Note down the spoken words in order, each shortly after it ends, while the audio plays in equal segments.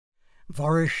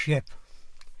Varest Sheep.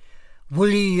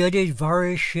 Woolly-headed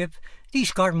Varest Sheep,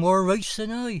 thee's got more rights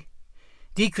than I.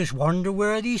 Thee could wonder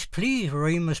where thee's pleased where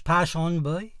I must pass on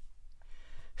by.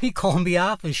 He can't be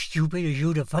half as stupid as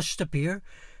you the first appear,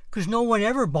 'cause no one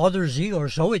ever bothers thee, or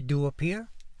so it do appear.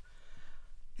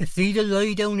 If thee to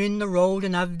lie down in the road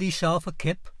and have theeself a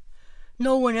kip,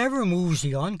 no one ever moves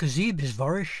thee on, 'cause thee is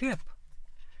Varest Sheep.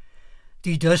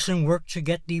 Thee doesn't work to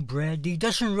get thee bread, thee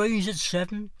doesn't rise at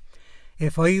 7.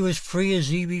 If I was free as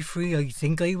thee be free, I'd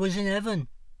think I was in heaven.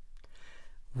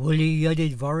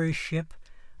 Woolly-headed Varest Sheep,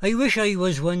 I wish I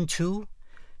was one too,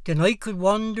 then I could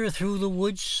wander through the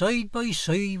woods side by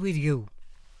side with you.